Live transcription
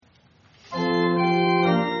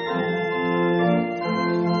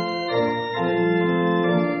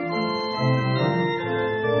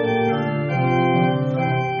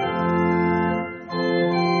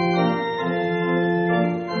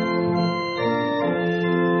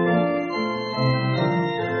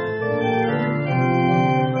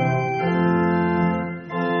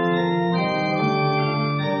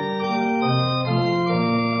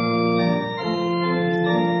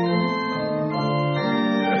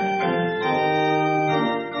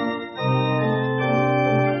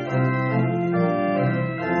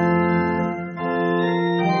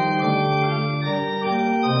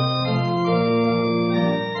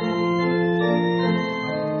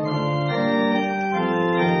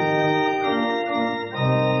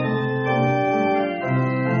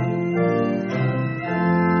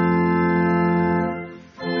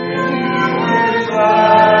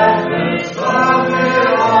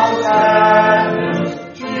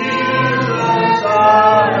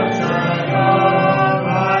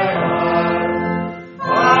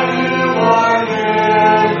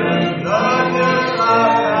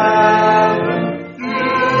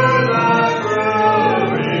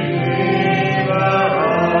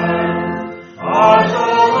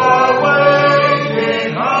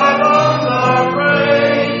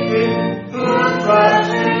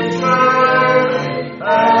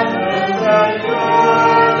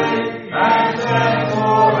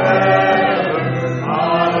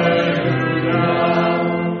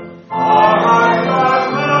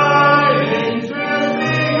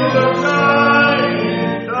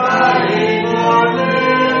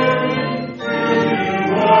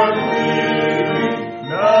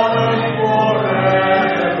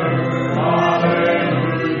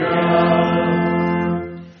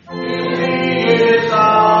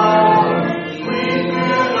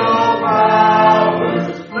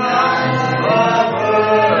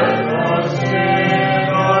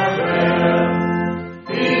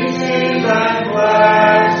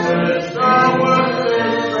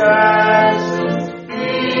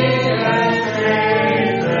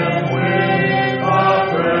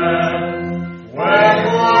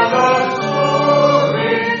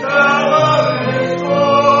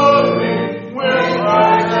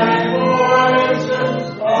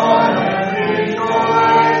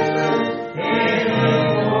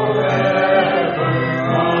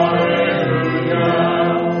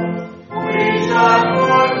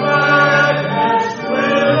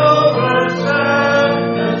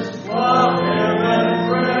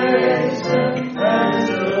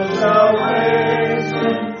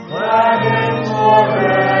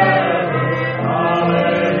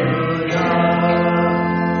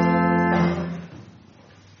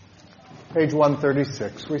Page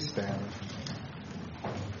 136, we stand.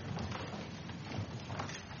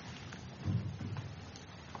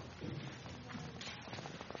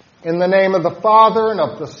 In the name of the Father, and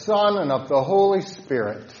of the Son, and of the Holy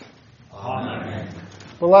Spirit. Amen.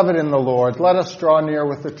 Beloved in the Lord, let us draw near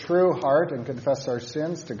with a true heart and confess our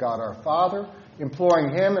sins to God our Father,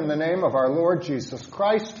 imploring Him in the name of our Lord Jesus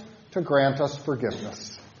Christ to grant us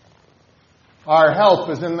forgiveness. Our help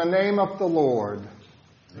is in the name of the Lord.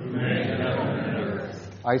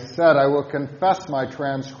 I said, I will confess my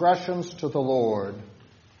transgressions to the Lord.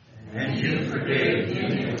 And you forgave the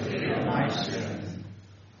iniquity of my sins.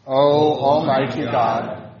 O Almighty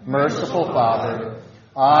God, merciful Father,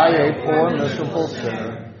 I, a poor miserable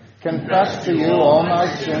sinner, confess to you all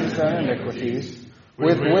my sins and iniquities,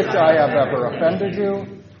 with which I have ever offended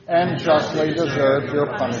you, and justly deserved your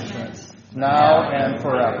punishment, now and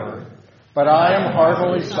forever. But I am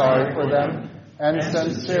heartily sorry for them, and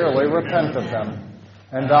sincerely repent of them.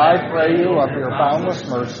 And I pray you of your boundless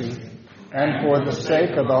mercy, and for the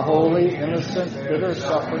sake of the holy, innocent, bitter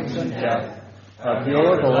sufferings and death of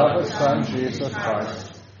your beloved Son, Jesus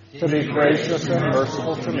Christ, to be gracious and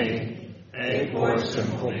merciful to me, a poor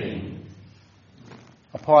sinful being.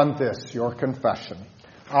 Upon this, your confession,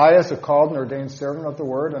 I, as a called and ordained servant of the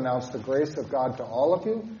Word, announce the grace of God to all of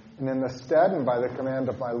you, and in the stead and by the command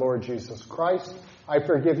of my Lord Jesus Christ, I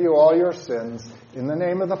forgive you all your sins, in the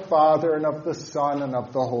name of the Father, and of the Son, and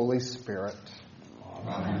of the Holy Spirit.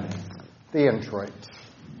 Amen. The introit.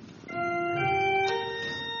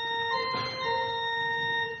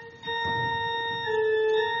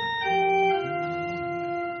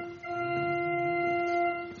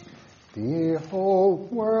 The whole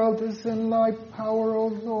world is in thy power, O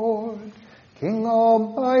Lord, King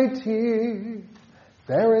Almighty.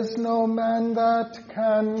 There is no man that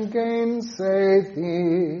can gainsay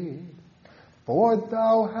thee. For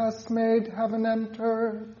thou hast made heaven and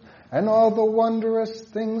earth, and all the wondrous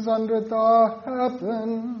things under the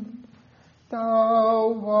heaven.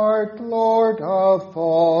 Thou art Lord of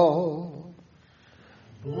all.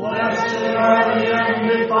 Blessed are the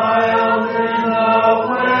undefiled in the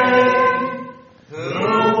way, who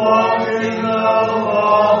walk in the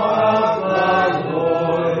law of the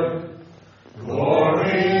Lord.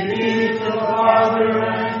 Glory be to the Father,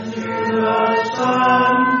 and to the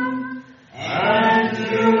Son, and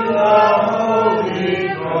to the Holy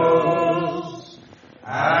Ghost,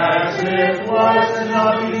 as it was in the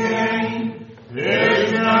beginning,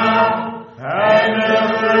 is now, and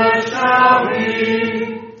ever shall be,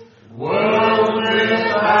 world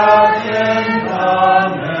without end.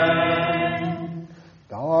 Amen.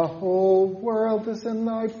 The whole world is in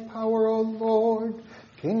thy power, O Lord,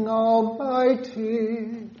 King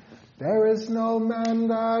Almighty. There is no man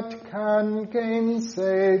that can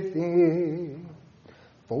gainsay thee.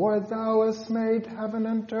 For thou hast made heaven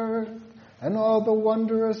and earth, and all the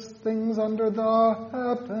wondrous things under the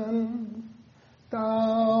heaven.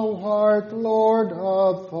 Thou art Lord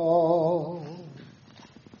of all.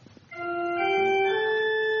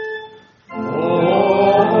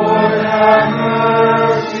 Lord, have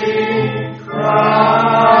mercy.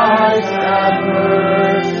 Christ, have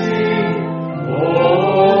mercy.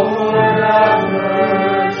 Lord, have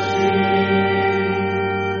mercy.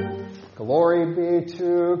 Glory be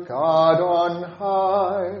to God on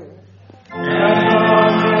high. And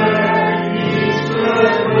on earth peace,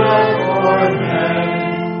 good will for men.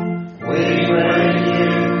 We praise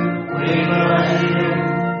you, we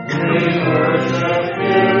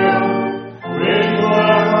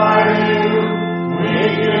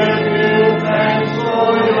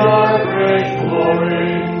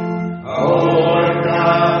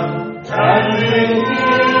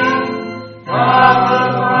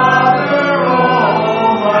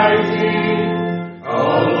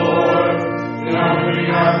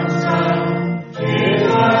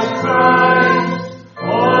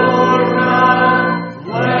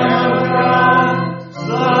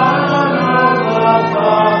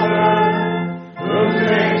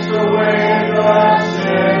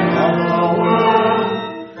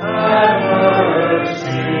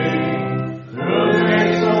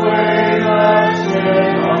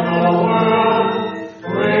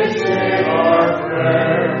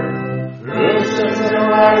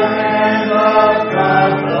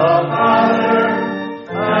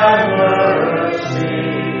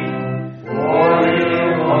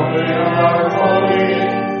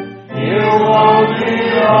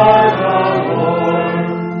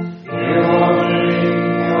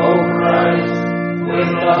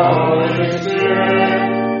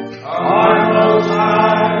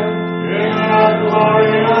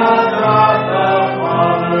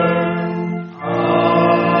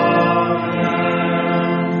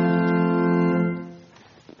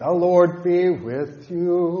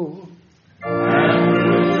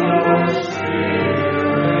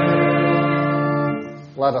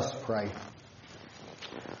Let us pray.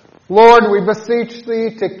 Lord, we beseech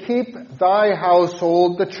Thee to keep Thy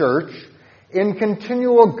household, the church, in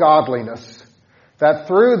continual godliness, that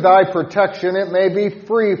through Thy protection it may be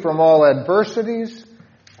free from all adversities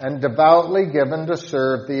and devoutly given to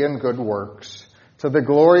serve Thee in good works, to the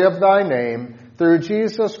glory of Thy name, through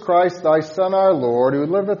Jesus Christ, Thy Son, our Lord, who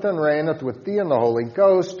liveth and reigneth with Thee in the Holy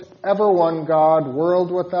Ghost, ever one God,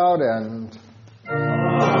 world without end.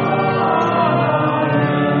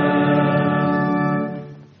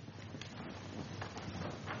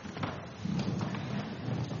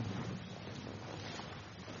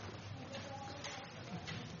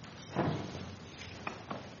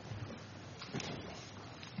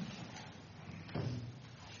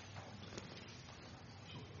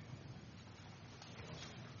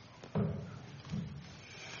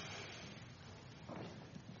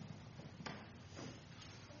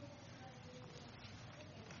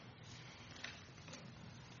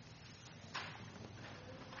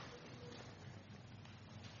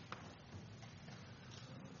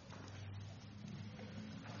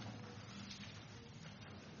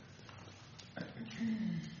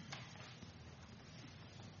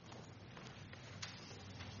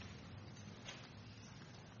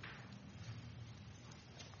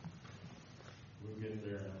 We'll get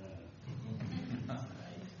there in a minute.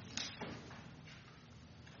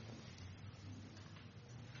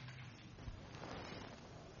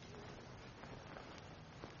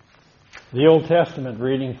 The Old Testament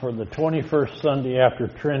reading for the 21st Sunday after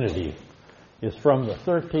Trinity is from the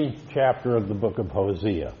 13th chapter of the book of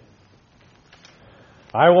Hosea.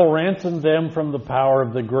 I will ransom them from the power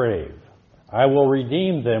of the grave. I will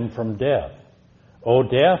redeem them from death. O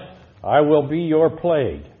death, I will be your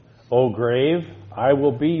plague. O grave, I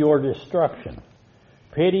will be your destruction.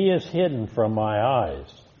 Pity is hidden from my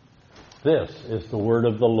eyes. This is the word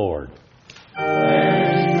of the Lord.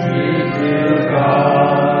 Thanks be to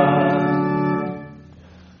God.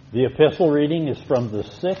 The epistle reading is from the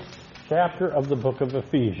 6th chapter of the book of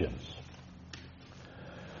Ephesians.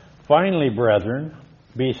 Finally, brethren,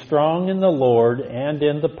 be strong in the Lord and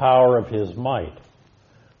in the power of His might.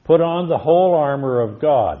 Put on the whole armor of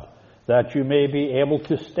God, that you may be able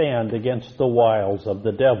to stand against the wiles of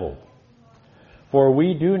the devil. For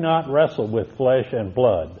we do not wrestle with flesh and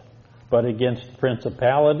blood, but against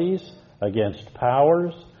principalities, against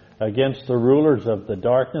powers, against the rulers of the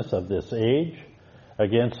darkness of this age,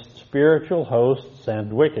 against spiritual hosts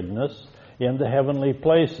and wickedness in the heavenly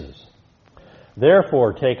places.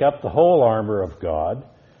 Therefore take up the whole armor of God,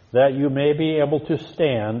 that you may be able to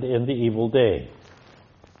stand in the evil day.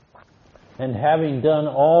 And having done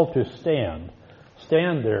all to stand,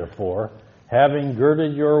 stand therefore, having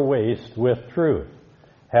girded your waist with truth,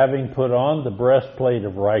 having put on the breastplate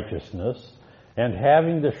of righteousness, and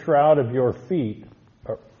having the shroud of your feet,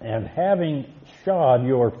 and having shod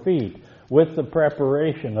your feet with the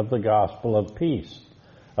preparation of the gospel of peace.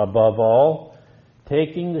 Above all,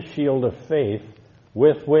 taking the shield of faith,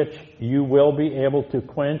 with which you will be able to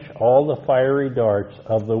quench all the fiery darts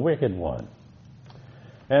of the wicked one.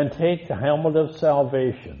 And take the helmet of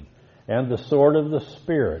salvation and the sword of the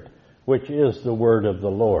Spirit, which is the word of the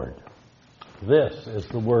Lord. This is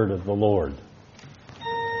the word of the Lord.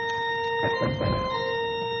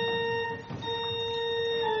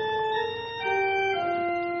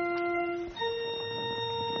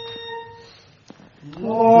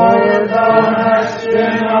 Lord, Thou hast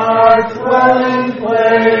been our dwelling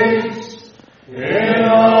place in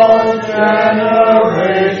all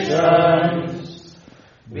generations.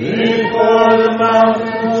 Before the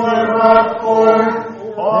mountains were brought forth,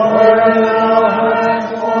 or Thou hast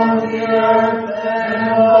formed the earth and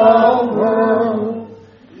all the world,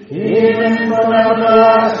 even from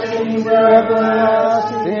everlasting to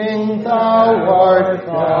everlasting, Thou art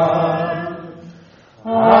God.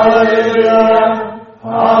 Hallelujah.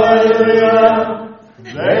 Hallelujah!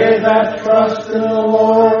 They that trust in the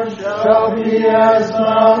Lord shall be as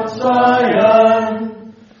Mount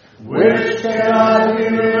Zion, which cannot be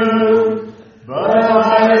moved, but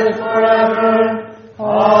abideth forever.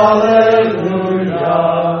 Hallelujah!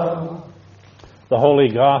 The Holy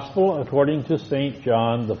Gospel according to St.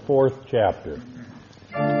 John, the 4th chapter.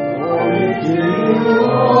 Glory to you,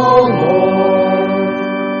 O Lord!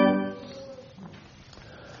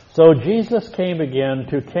 So Jesus came again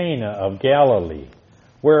to Cana of Galilee,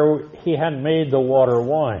 where he had made the water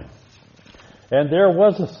wine. And there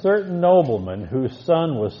was a certain nobleman whose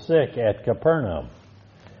son was sick at Capernaum.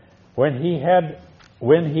 When he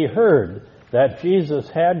heard that Jesus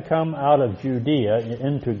had come out of Judea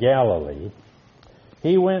into Galilee,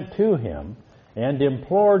 he went to him and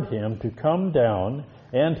implored him to come down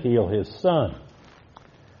and heal his son,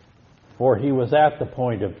 for he was at the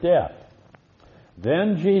point of death.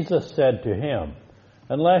 Then Jesus said to him,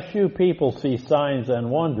 "Unless you people see signs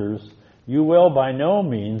and wonders, you will by no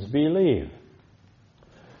means believe."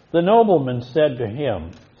 The nobleman said to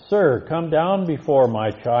him, "Sir, come down before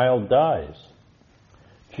my child dies."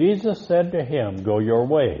 Jesus said to him, "Go your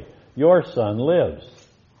way, your son lives."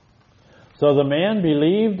 So the man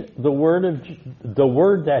believed the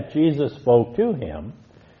word that Jesus spoke to him,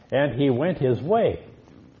 and he went his way.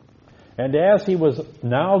 And as he was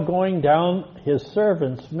now going down, his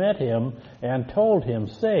servants met him and told him,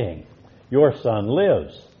 saying, "Your son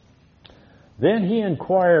lives." Then he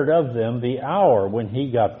inquired of them the hour when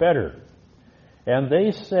he got better. And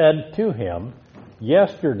they said to him,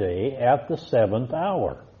 "Yesterday at the 7th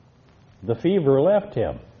hour, the fever left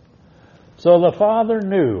him." So the father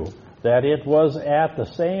knew that it was at the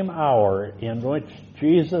same hour in which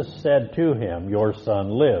Jesus said to him, "Your son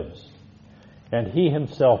lives." And he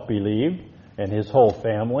himself believed, and his whole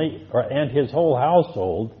family, and his whole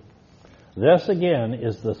household. This again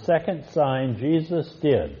is the second sign Jesus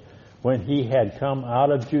did when he had come out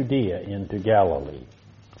of Judea into Galilee.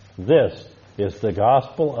 This is the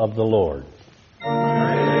gospel of the Lord.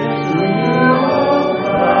 Praise to you, O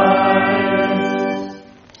Christ.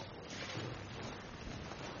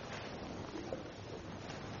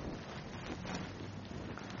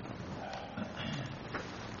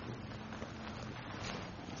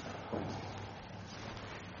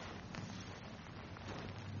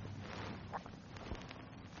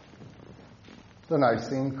 The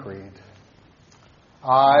Nicene Creed.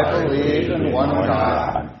 I believe in one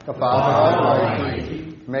God, the Father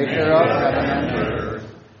Almighty, maker of heaven and earth,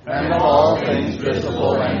 and of all things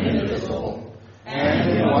visible and invisible, and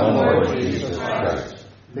in one Lord Jesus Christ,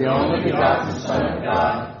 the only begotten Son of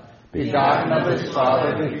God, begotten of his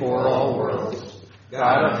Father before all worlds,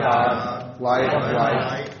 God of God, light of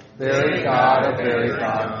light, very God of very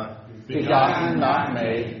God, begotten, not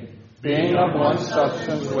made, being of one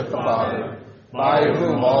substance with the Father, by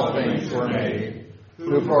whom all things were made,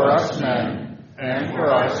 who for us men and for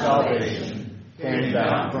our salvation came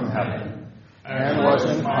down from heaven, and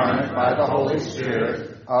was incarnate by the Holy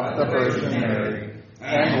Spirit of the Virgin Mary,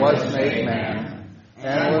 and was made man,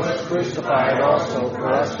 and was crucified also for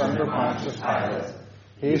us under Pontius Pilate.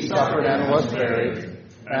 He suffered and was buried,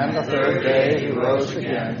 and the third day he rose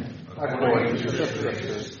again, according to the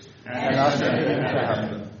Scriptures, and ascended into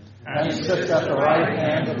heaven, and sits at the right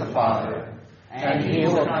hand of the Father. And he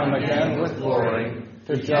will come again with glory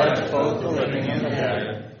to judge both the living and the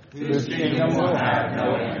dead, whose kingdom will have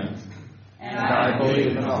no end. And I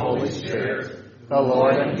believe in the Holy Spirit, the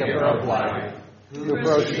Lord and giver of life, who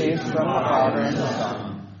proceeds from the Father and the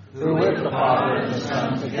Son, who with the Father and the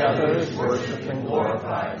Son together is worshipped and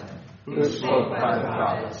glorified, who spoke by the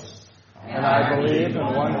prophets. And I believe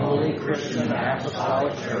in one holy Christian and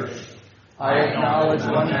apostolic church. I acknowledge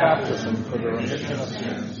one baptism for the remission of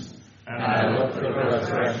sins, and I look for the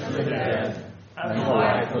resurrection of the dead and the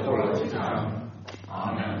life of the world to come.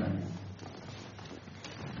 Amen.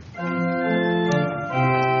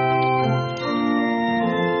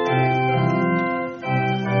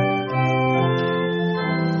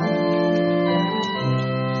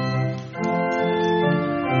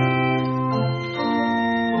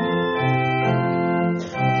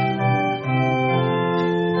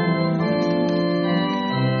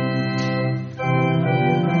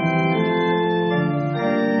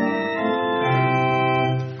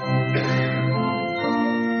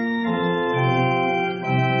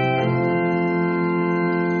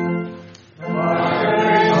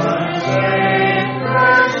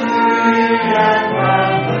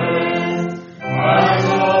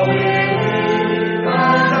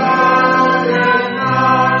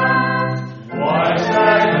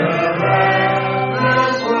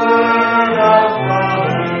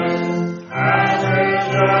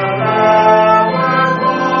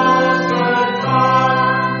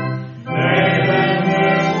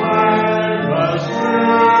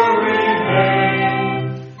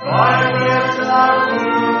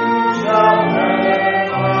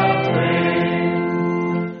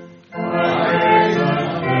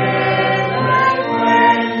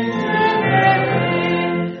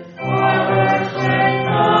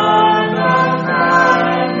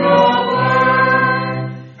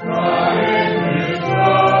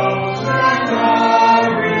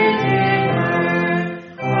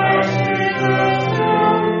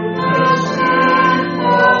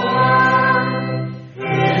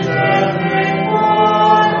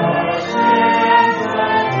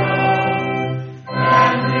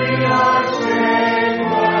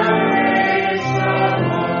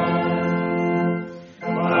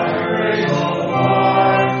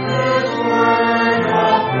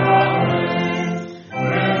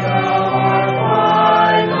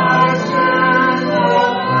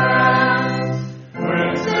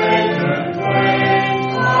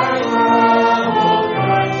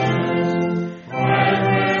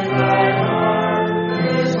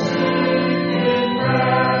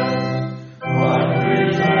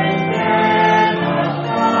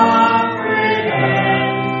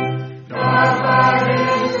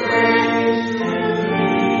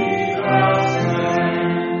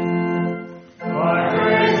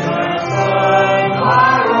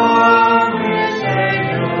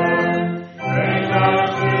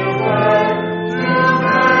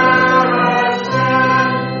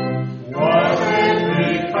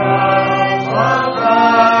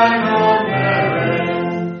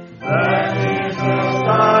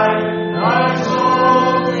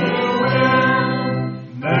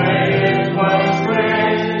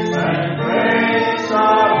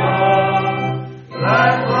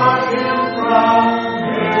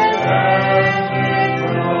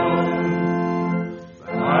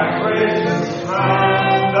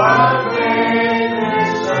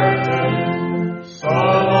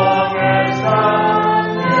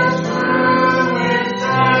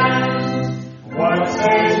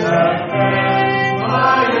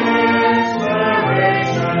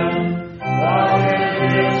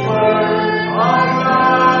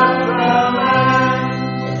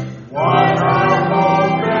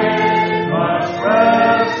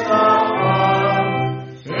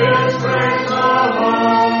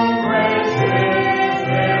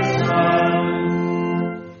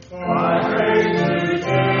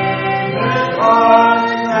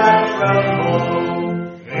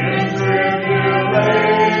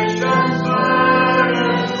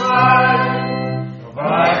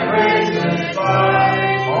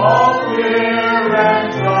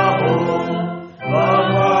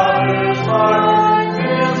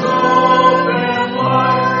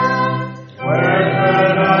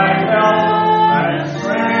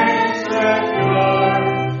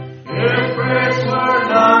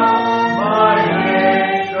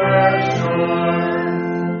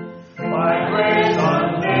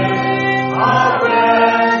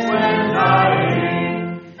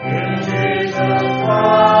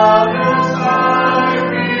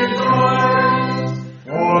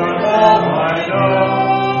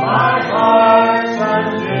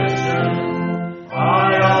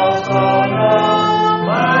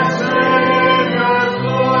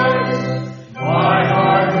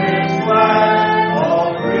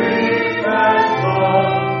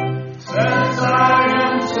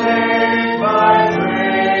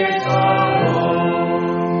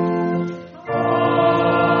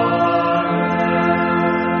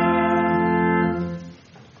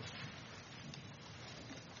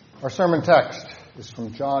 Our sermon text is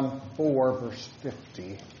from John 4, verse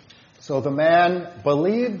 50. So the man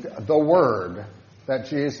believed the word that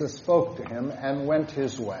Jesus spoke to him and went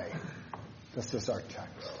his way. This is our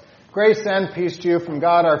text. Grace and peace to you from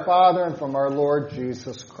God our Father and from our Lord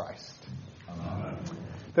Jesus Christ. Amen.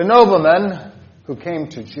 The nobleman who came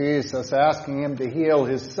to Jesus asking him to heal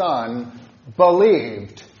his son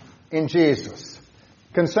believed in Jesus.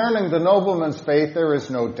 Concerning the nobleman's faith, there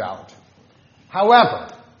is no doubt. However,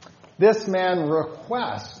 this man's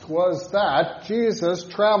request was that Jesus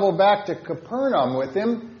travel back to Capernaum with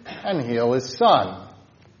him and heal his son.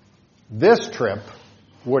 This trip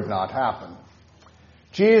would not happen.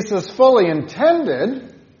 Jesus fully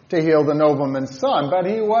intended to heal the nobleman's son, but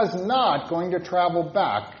he was not going to travel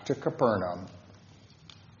back to Capernaum.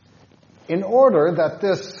 In order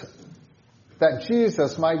that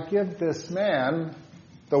Jesus might give this man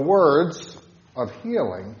the words of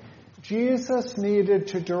healing, Jesus needed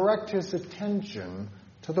to direct his attention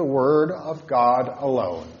to the Word of God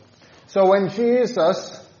alone. So when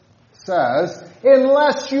Jesus says,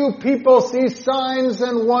 "Unless you people see signs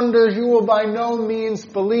and wonders, you will by no means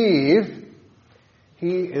believe,"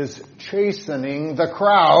 he is chastening the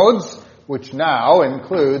crowds, which now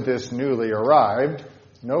include this newly arrived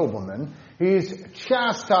nobleman. He's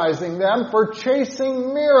chastising them for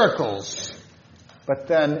chasing miracles, but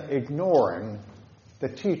then ignoring the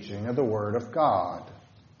teaching of the Word of God.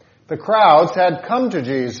 The crowds had come to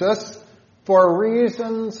Jesus for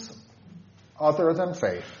reasons other than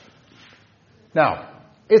faith. Now,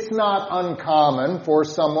 it's not uncommon for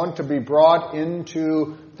someone to be brought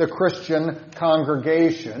into the Christian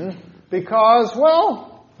congregation because,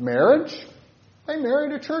 well, marriage. They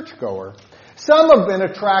married a churchgoer. Some have been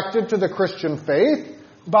attracted to the Christian faith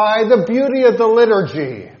by the beauty of the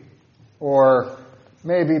liturgy, or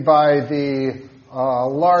maybe by the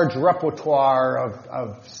large repertoire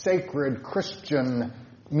of sacred Christian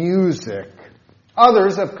music.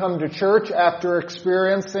 Others have come to church after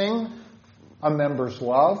experiencing a member's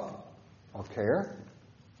love or care.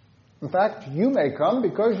 In fact, you may come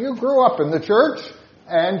because you grew up in the church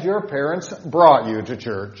and your parents brought you to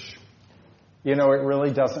church. You know, it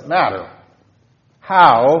really doesn't matter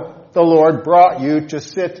how the Lord brought you to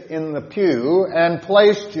sit in the pew and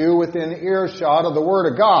placed you within earshot of the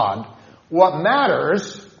Word of God. What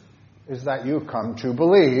matters is that you come to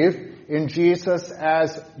believe in Jesus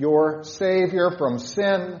as your Savior from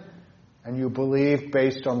sin, and you believe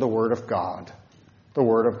based on the Word of God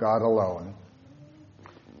alone.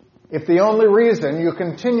 If the only reason you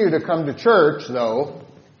continue to come to church, though,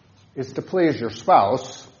 is to please your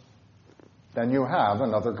spouse, then you have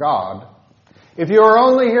another God. If you are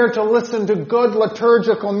only here to listen to good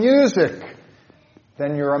liturgical music,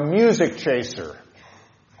 then you're a music chaser,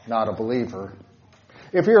 not a believer.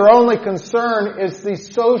 If your only concern is the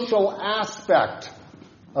social aspect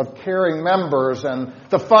of caring members and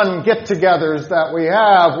the fun get-togethers that we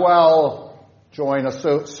have, well, join a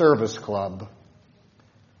service club.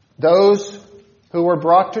 Those who were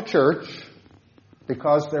brought to church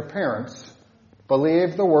because their parents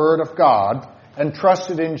believed the Word of God and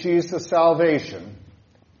trusted in Jesus' salvation,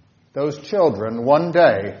 those children one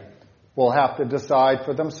day will have to decide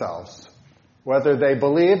for themselves whether they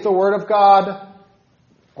believe the Word of God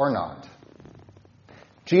or not.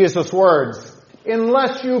 Jesus' words,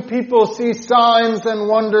 "Unless you people see signs and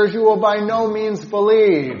wonders, you will by no means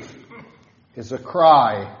believe," is a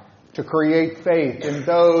cry to create faith in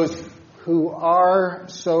those who are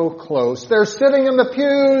so close. They're sitting in the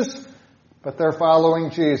pews, but they're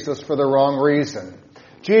following Jesus for the wrong reason.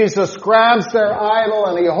 Jesus grabs their idol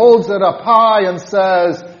and he holds it up high and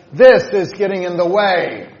says, "This is getting in the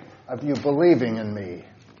way of you believing in me."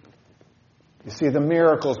 You see, the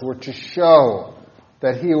miracles were to show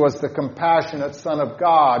that he was the compassionate Son of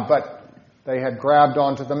God, but they had grabbed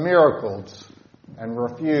onto the miracles and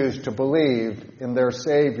refused to believe in their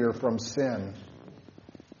Savior from sin.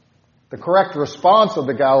 The correct response of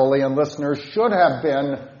the Galilean listeners should have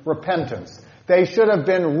been repentance. They should have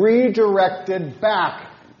been redirected back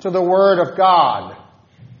to the Word of God.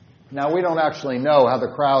 Now, we don't actually know how the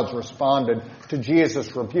crowds responded to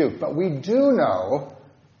Jesus' rebuke, but we do know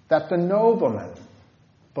that the nobleman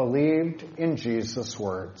believed in Jesus'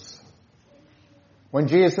 words. When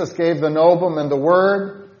Jesus gave the nobleman the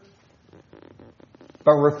Word,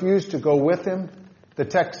 but refused to go with him, the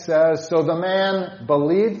text says, "So the man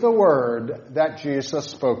believed the word that Jesus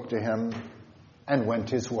spoke to him and went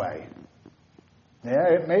his way." Yeah,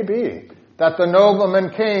 it may be that the nobleman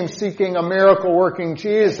came seeking a miracle-working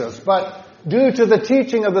Jesus, but due to the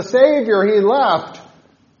teaching of the Savior, he left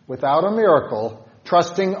without a miracle,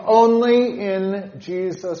 trusting only in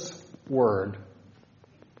Jesus' word.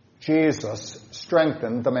 Jesus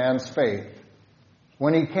strengthened the man's faith.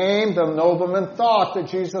 When he came, the nobleman thought that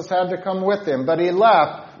Jesus had to come with him, but he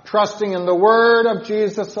left, trusting in the word of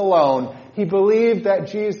Jesus alone. He believed that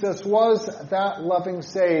Jesus was that loving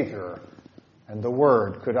Savior, and the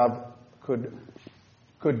word could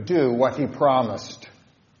do what he promised,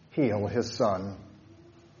 heal his son.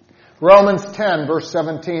 Romans 10, verse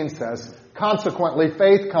 17 says, consequently,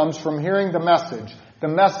 faith comes from hearing the message. The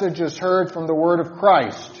message is heard from the word of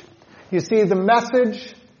Christ. You see, the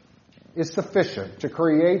message is sufficient to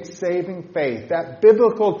create saving faith. That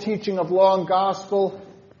biblical teaching of law and gospel,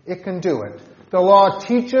 it can do it. The law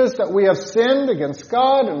teaches that we have sinned against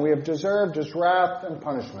God and we have deserved his wrath and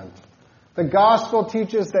punishment. The gospel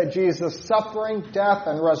teaches that Jesus' suffering, death,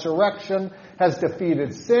 and resurrection has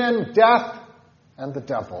defeated sin, death, and the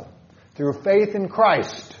devil. Through faith in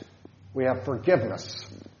Christ, we have forgiveness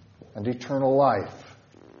and eternal life.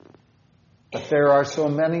 But there are so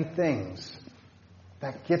many things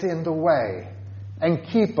that get in the way and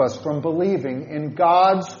keep us from believing in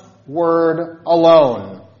God's word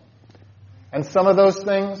alone. And some of those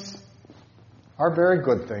things are very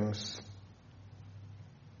good things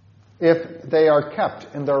if they are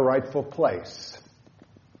kept in their rightful place.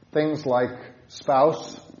 Things like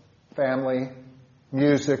spouse, family,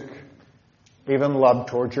 music, even love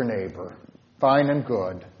towards your neighbor. Fine and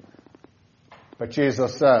good. But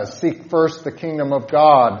Jesus says, seek first the kingdom of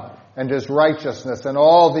God and his righteousness, and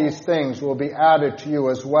all these things will be added to you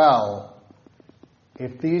as well.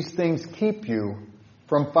 If these things keep you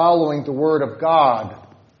from following the word of God,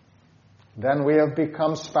 then we have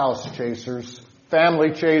become spouse chasers,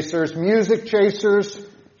 family chasers, music chasers,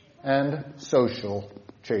 and social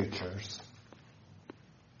chasers.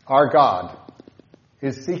 Our God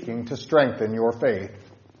is seeking to strengthen your faith.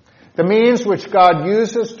 The means which God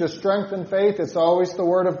uses to strengthen faith is always the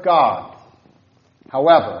Word of God.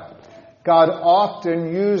 However, God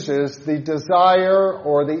often uses the desire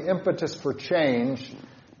or the impetus for change.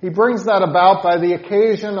 He brings that about by the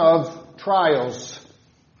occasion of trials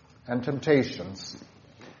and temptations.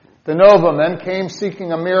 The nobleman came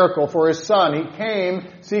seeking a miracle for his son. He came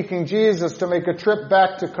seeking Jesus to make a trip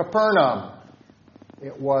back to Capernaum.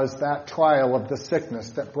 It was that trial of the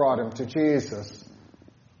sickness that brought him to Jesus.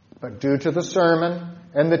 But due to the sermon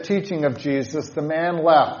and the teaching of Jesus, the man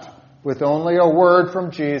left with only a word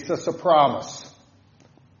from Jesus, a promise.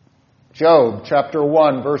 Job chapter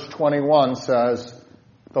 1, verse 21 says,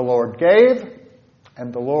 the Lord gave,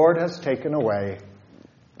 and the Lord has taken away.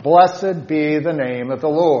 Blessed be the name of the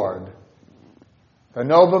Lord. The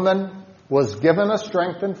nobleman was given a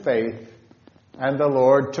strengthened faith, and the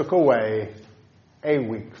Lord took away a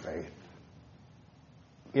weak faith.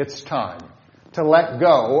 It's time to let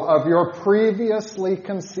go of your previously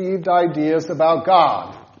conceived ideas about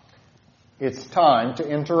God. It's time to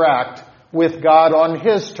interact with God on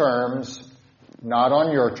his terms, not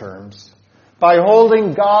on your terms. By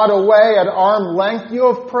holding God away at arm's length,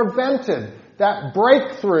 you have prevented that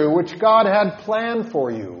breakthrough which God had planned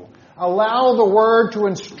for you. Allow the Word to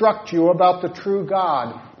instruct you about the true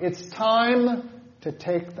God. It's time to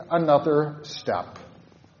take another step.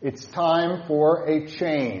 It's time for a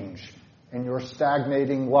change in your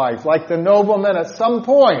stagnating life. Like the nobleman, at some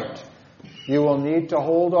point, you will need to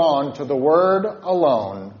hold on to the Word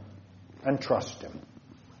alone and trust him.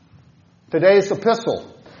 Today's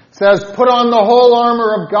epistle says, put on the whole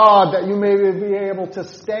armor of God that you may be able to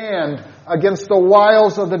stand against the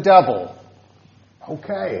wiles of the devil.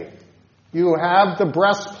 Okay, you have the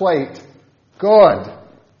breastplate. Good.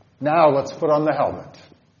 Now let's put on the helmet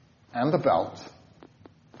and the belt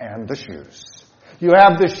and the shoes. You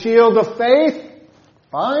have the shield of faith.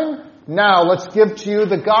 Fine. Now let's give to you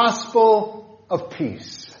the gospel of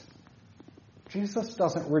peace. Jesus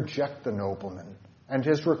doesn't reject the nobleman and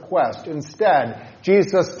his request. Instead,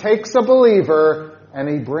 Jesus takes a believer and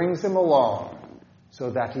he brings him along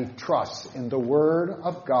so that he trusts in the Word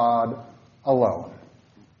of God alone.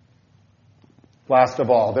 Last of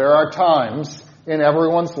all, there are times in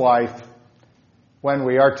everyone's life when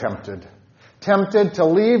we are tempted. Tempted to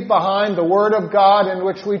leave behind the Word of God in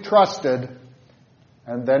which we trusted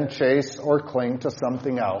and then chase or cling to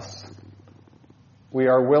something else. We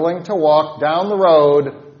are willing to walk down the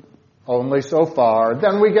road only so far.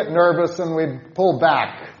 Then we get nervous and we pull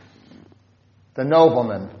back. The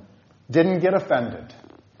nobleman didn't get offended.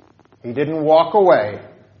 He didn't walk away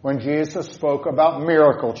when Jesus spoke about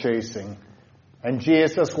miracle chasing. And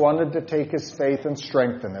Jesus wanted to take his faith and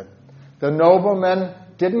strengthen it. The nobleman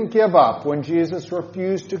didn't give up when Jesus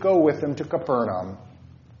refused to go with him to Capernaum.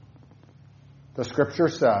 The Scripture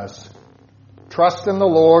says, trust in the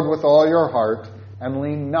Lord with all your heart and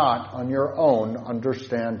lean not on your own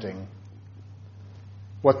understanding.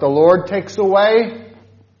 What the Lord takes away,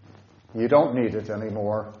 you don't need it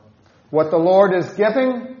anymore. What the Lord is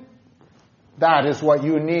giving, that is what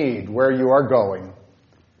you need where you are going.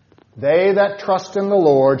 They that trust in the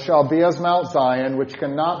Lord shall be as Mount Zion, which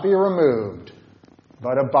cannot be removed,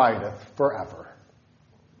 but abideth forever.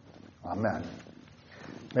 Amen.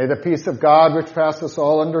 May the peace of God, which passeth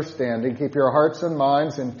all understanding, keep your hearts and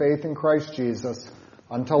minds in faith in Christ Jesus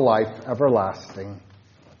unto life everlasting.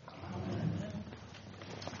 Amen.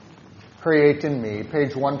 Create in me,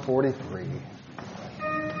 page 143.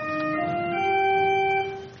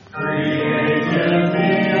 Create in me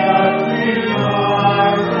a clean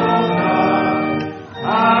heart, O God,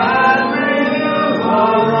 and renew a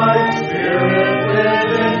right spirit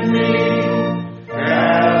within me.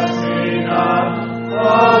 Cast me not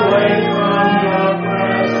away from your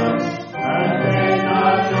presence, and take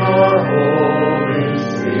not your Holy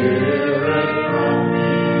Spirit from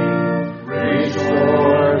me.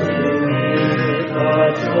 Restore to me the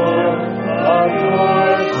joy of your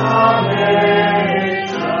salvation.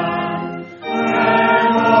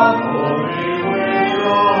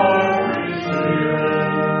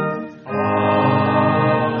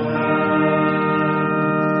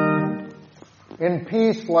 In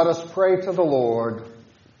peace, let us pray to the Lord.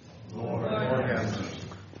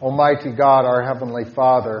 Almighty God, our Heavenly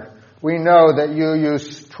Father, we know that you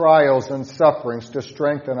use trials and sufferings to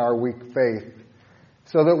strengthen our weak faith,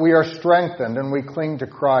 so that we are strengthened and we cling to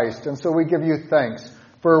Christ. And so we give you thanks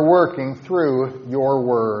for working through your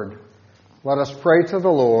word. Let us pray to the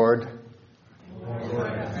Lord.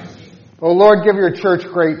 O Lord, give your church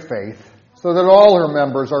great faith, so that all her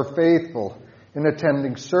members are faithful in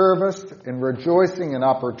attending service, in rejoicing in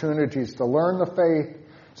opportunities to learn the faith,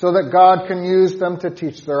 so that God can use them to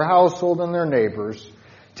teach their household and their neighbors.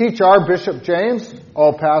 Teach our Bishop James,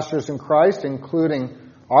 all pastors in Christ, including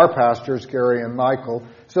our pastors, Gary and Michael,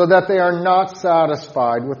 so that they are not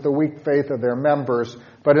satisfied with the weak faith of their members,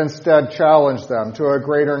 but instead challenge them to a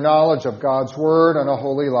greater knowledge of God's Word and a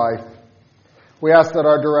holy life. We ask that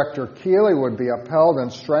our director, Keeley, would be upheld and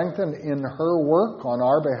strengthened in her work on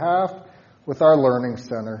our behalf with our learning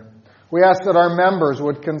center. We ask that our members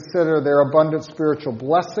would consider their abundant spiritual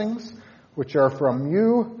blessings, which are from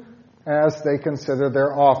you, as they consider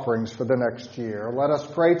their offerings for the next year. Let us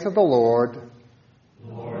pray to the Lord.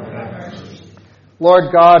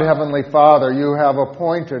 Lord God, Heavenly Father, you have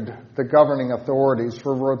appointed the governing authorities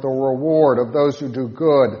for the reward of those who do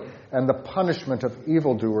good and the punishment of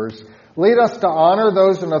evildoers. Lead us to honor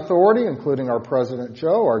those in authority, including our President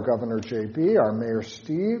Joe, our Governor J.B., our Mayor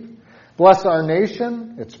Steve. Bless our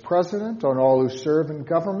nation, its president, and all who serve in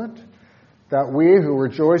government, that we who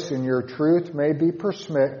rejoice in your truth may be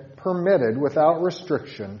permitted without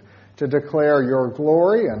restriction to declare your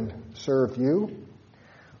glory and serve you.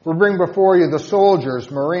 We bring before you the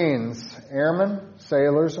soldiers, Marines, airmen,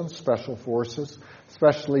 sailors, and special forces,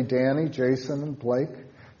 especially Danny, Jason, and Blake,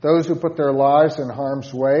 those who put their lives in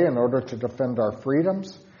harm's way in order to defend our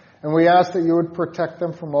freedoms. And we ask that you would protect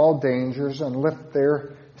them from all dangers and lift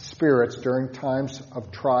their spirits during times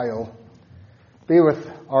of trial. Be with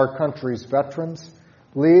our country's veterans.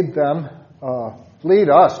 Lead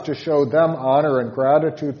us to show them honor and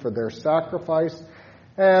gratitude for their sacrifice.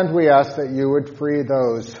 And we ask that you would free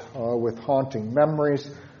those with haunting memories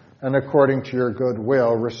and, according to your good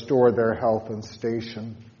will, restore their health and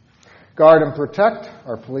station. Guard and protect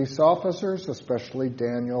our police officers, especially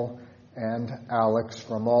Daniel and Alex,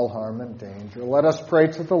 from all harm and danger. Let us pray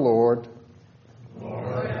to the Lord.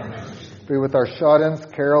 Be with our shut-ins,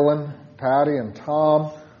 Carolyn, Patty, and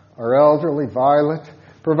Tom, our elderly, Violet.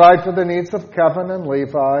 Provide for the needs of Kevin and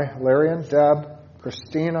Levi, Larry and Deb,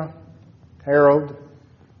 Christina, Harold,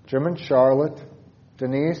 Jim and Charlotte,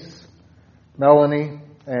 Denise, Melanie,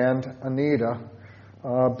 and Anita.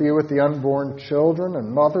 Be with the unborn children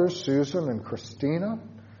and mothers, Susan and Christina.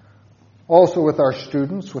 Also with our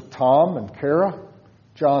students, with Tom and Kara,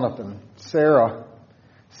 Jonathan, Sarah,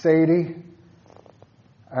 Sadie,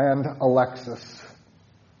 and Alexis.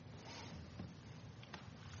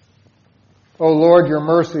 O Lord, your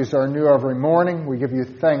mercies are new every morning. We give you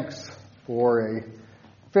thanks for a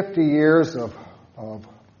 50 years of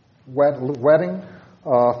wedding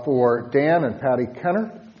for Dan and Patty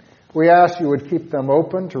Kenner. We ask you would keep them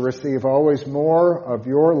open to receive always more of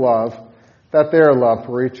your love, that their love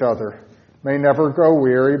for each other may never grow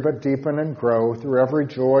weary, but deepen and grow through every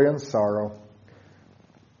joy and sorrow.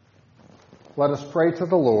 Let us pray to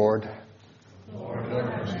the Lord.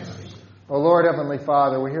 O Lord, Heavenly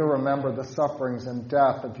Father, we here remember the sufferings and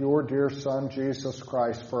death of your dear Son, Jesus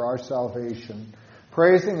Christ, for our salvation.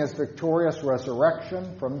 Praising his victorious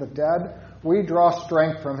resurrection from the dead, we draw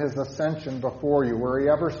strength from his ascension before you, where he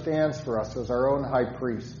ever stands for us as our own high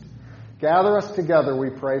priest. Gather us together, we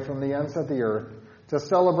pray, from the ends of the earth, to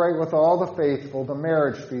celebrate with all the faithful the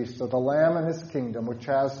marriage feast of the Lamb and his kingdom, which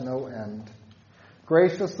has no end.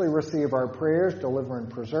 Graciously receive our prayers, deliver and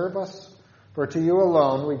preserve us. For to you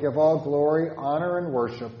alone we give all glory, honor, and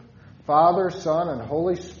worship, Father, Son, and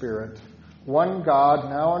Holy Spirit, one God,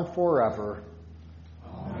 now and forever.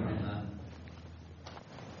 Amen.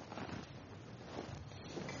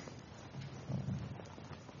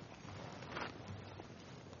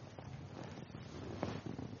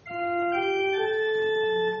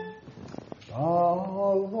 The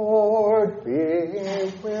Lord be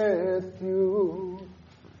with you.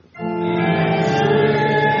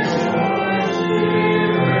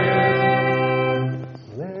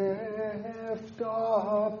 Lift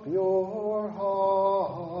up your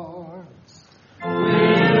hearts.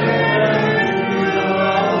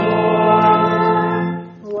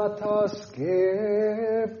 Let us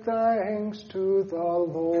give thanks to the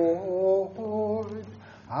Lord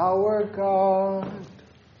our God.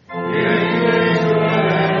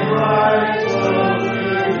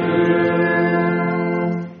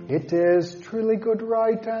 It is truly good,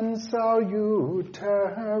 right, and salutary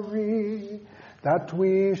that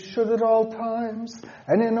we should at all times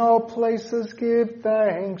and in all places give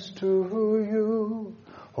thanks to you,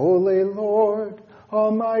 Holy Lord,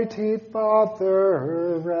 Almighty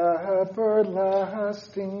Father,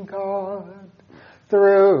 everlasting God,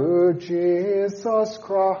 through Jesus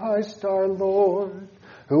Christ our Lord,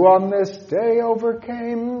 who on this day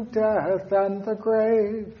overcame death and the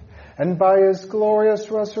grave, and by his glorious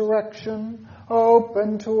resurrection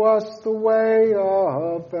opened to us the way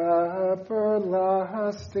of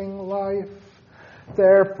everlasting life.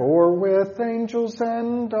 Therefore, with angels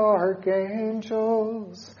and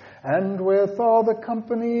archangels, and with all the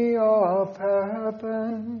company of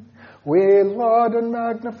heaven, we laud and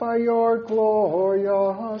magnify your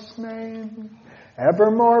glorious name,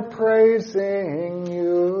 evermore praising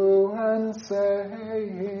you and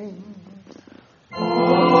saying,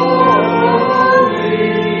 Holy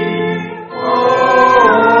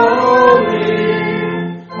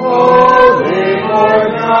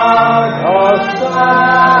Lord God of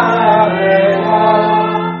Sabaoth,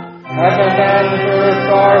 heaven and earth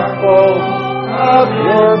are full of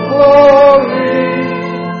your glory.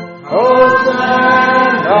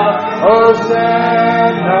 Hosanna,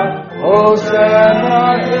 Hosanna, Hosanna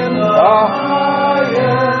in the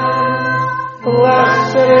highest.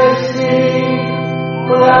 Blessed is he,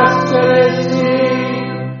 blessed is he,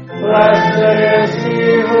 blessed is he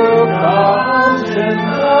who comes in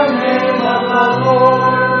the name of the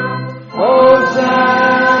Lord.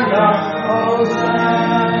 Hosanna,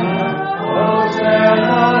 Hosanna,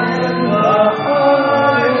 Hosanna in the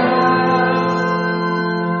highest.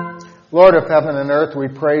 Lord of heaven and earth, we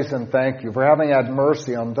praise and thank you for having had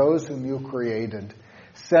mercy on those whom you created,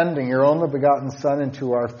 sending your only begotten Son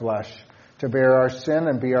into our flesh to bear our sin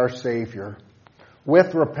and be our Savior.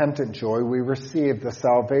 With repentant joy, we receive the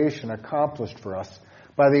salvation accomplished for us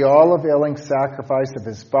by the all-availing sacrifice of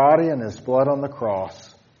his body and his blood on the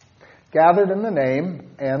cross. Gathered in the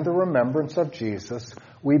name and the remembrance of Jesus,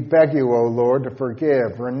 we beg you, O Lord, to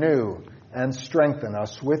forgive, renew, and strengthen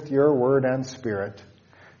us with your word and spirit.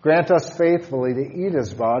 Grant us faithfully to eat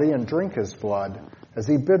his body and drink his blood, as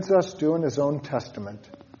he bids us do in his own testament.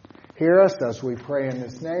 Hear us as we pray in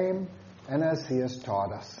his name and as he has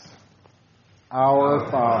taught us. Our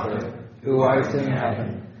Father, who art in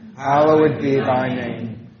heaven, hallowed be thy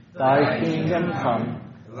name. Thy kingdom come,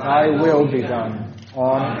 thy will be done,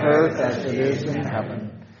 on earth as it is in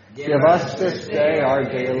heaven. Give us this day our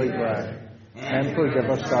daily bread, and forgive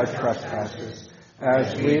us our trespasses,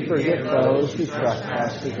 as we forgive those who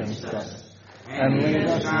trespass against us. And lead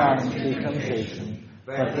us not into temptation,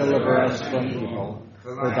 but deliver us from evil.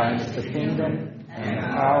 For thine is the kingdom, and the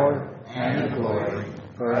power, and the glory,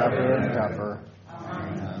 forever and ever.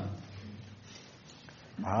 Amen.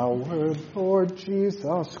 Our Lord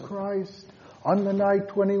Jesus Christ, on the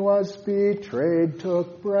night when he was betrayed,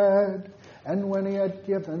 took bread, and when he had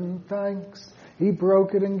given thanks, he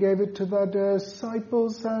broke it and gave it to the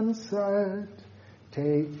disciples and said,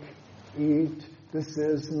 Take, eat, this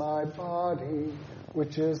is my body,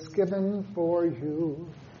 which is given for you.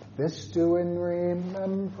 This do in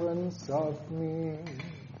remembrance of me.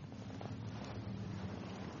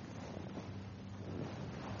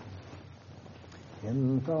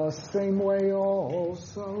 In the same way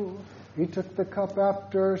also, he took the cup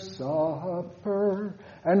after supper,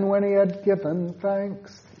 and when he had given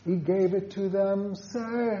thanks, he gave it to them,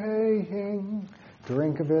 saying,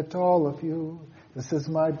 Drink of it, all of you. This is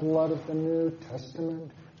my blood of the New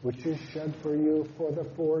Testament, which is shed for you for the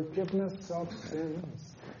forgiveness of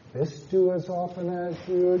sins. This do as often as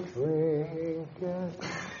you drink it,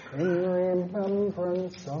 in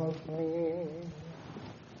remembrance of me.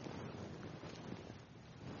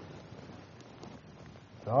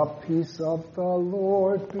 The peace of the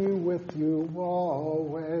Lord be with you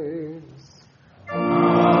always.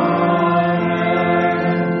 Amen.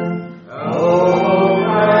 O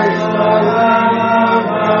Christ, the Lamb of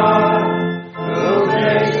God, who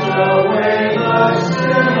takes away the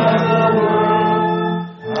sin of the world,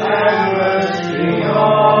 have mercy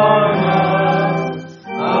on us.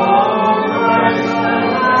 O Christ, the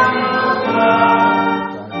Lamb of God,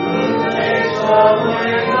 who takes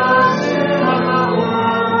away the sin of the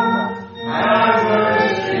world, have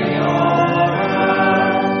mercy on us.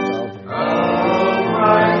 O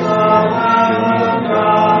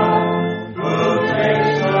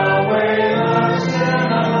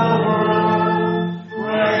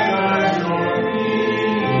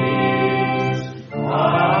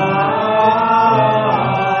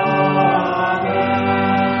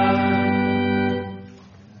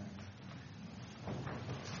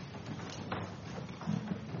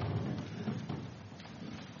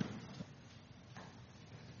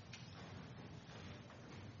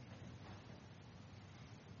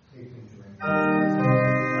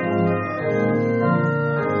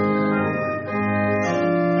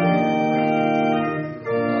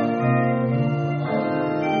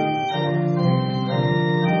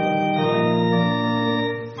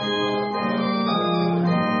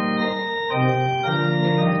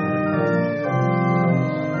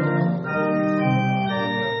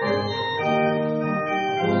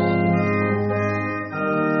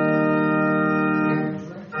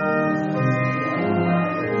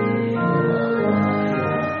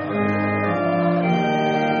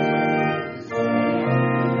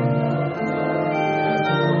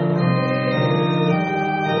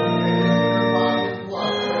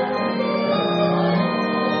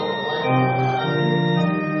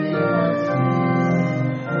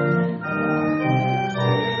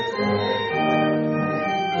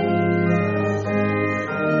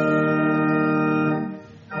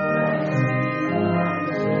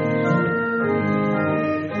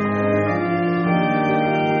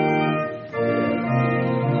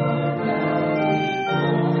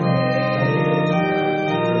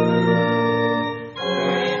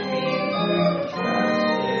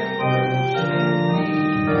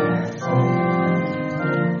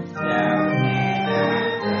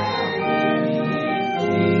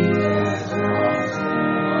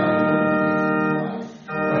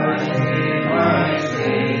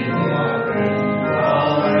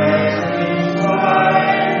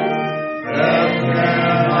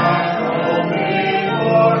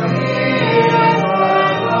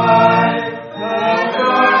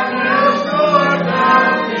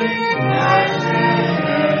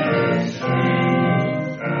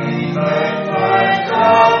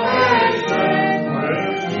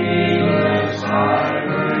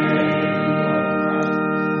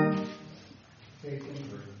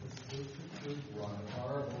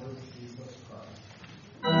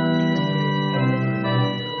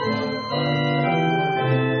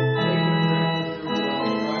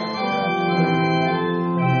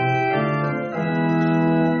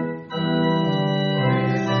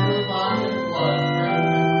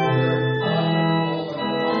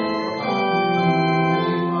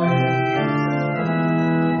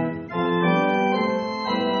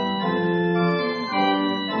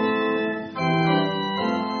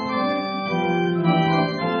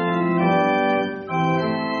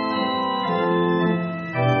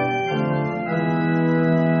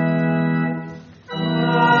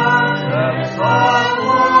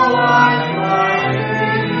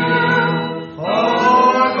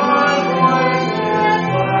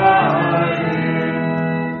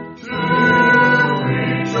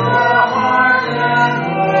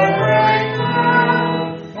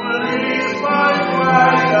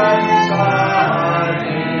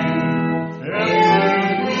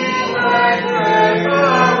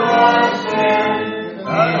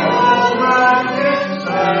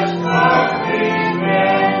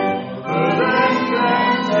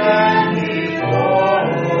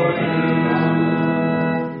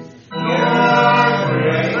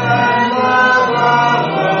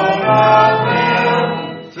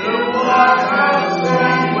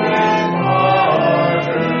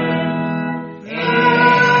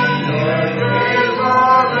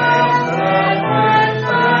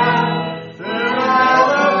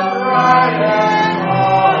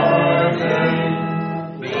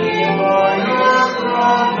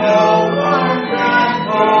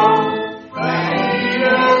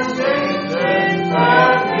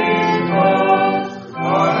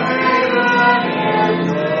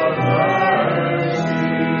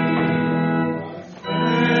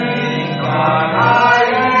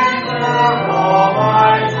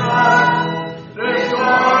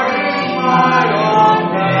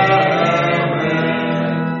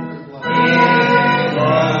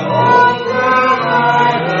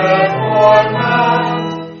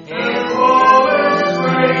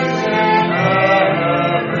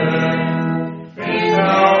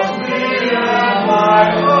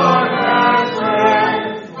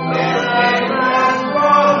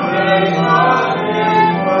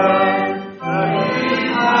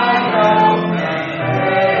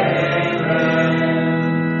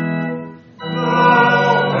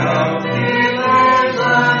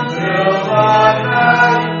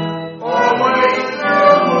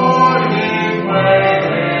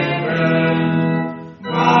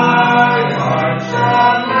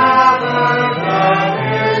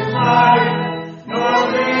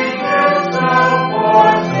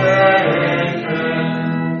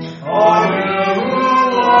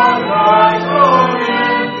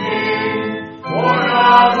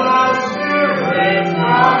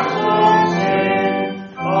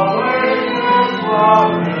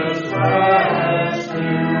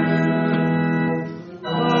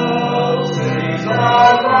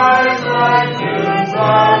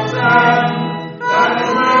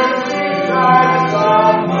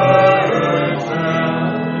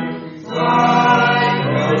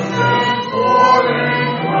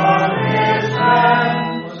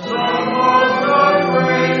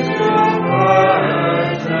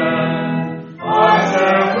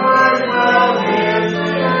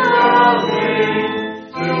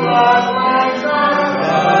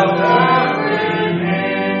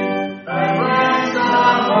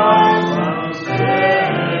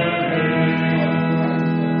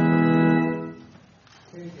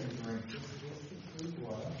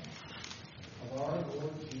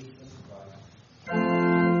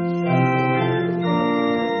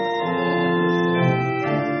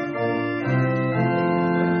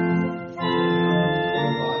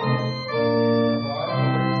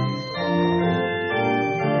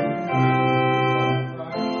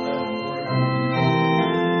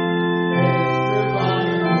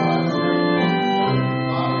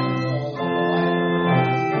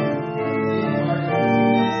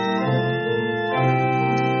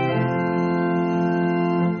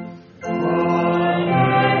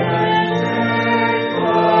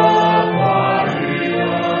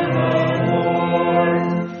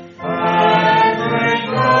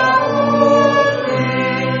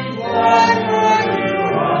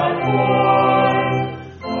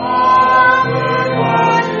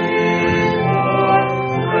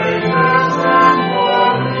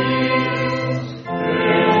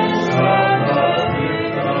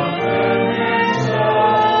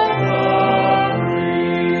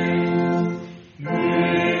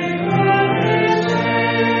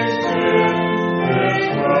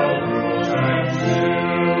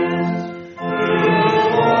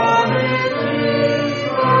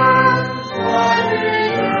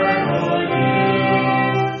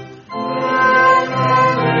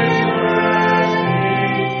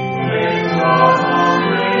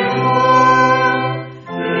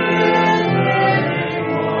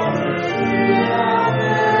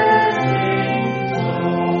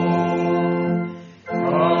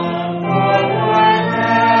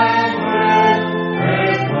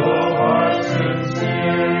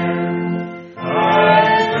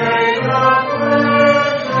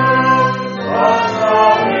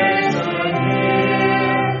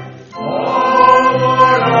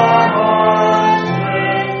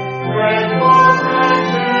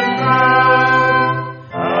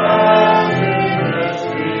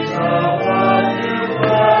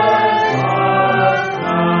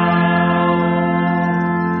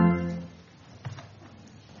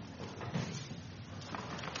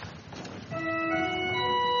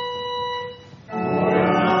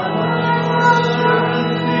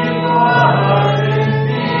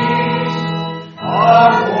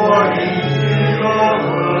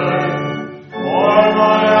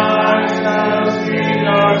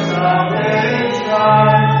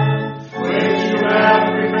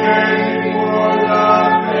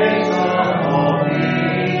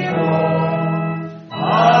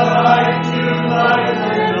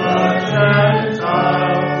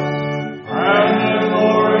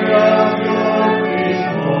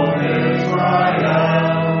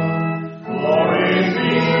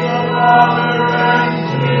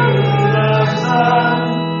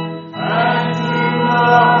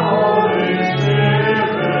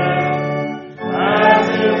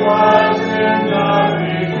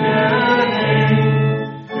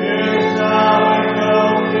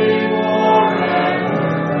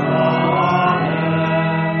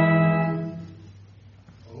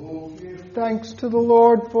thanks to the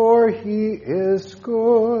Lord, for he is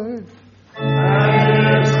good.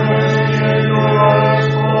 And his mercy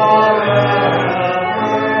endures forever.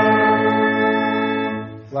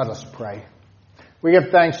 Let us pray. We give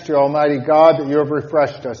thanks to you, Almighty God, that you have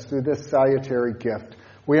refreshed us through this salutary gift.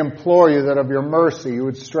 We implore you that of your mercy you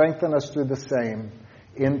would strengthen us through the same,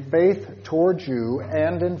 in faith towards you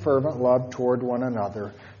and in fervent love toward one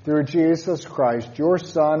another. Through Jesus Christ, your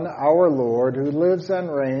Son, our Lord, who lives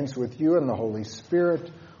and reigns with you in the Holy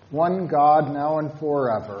Spirit, one God, now and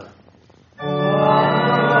forever. Amen.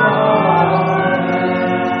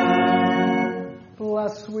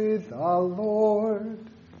 Bless we the Lord.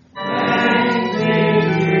 Thanks be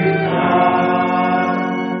to God.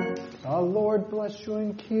 The Lord bless you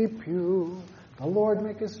and keep you. The Lord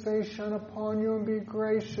make his face shine upon you and be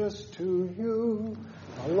gracious to you.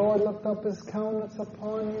 The Lord lift up his countenance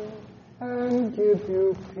upon you and give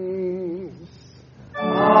you peace.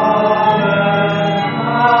 Amen.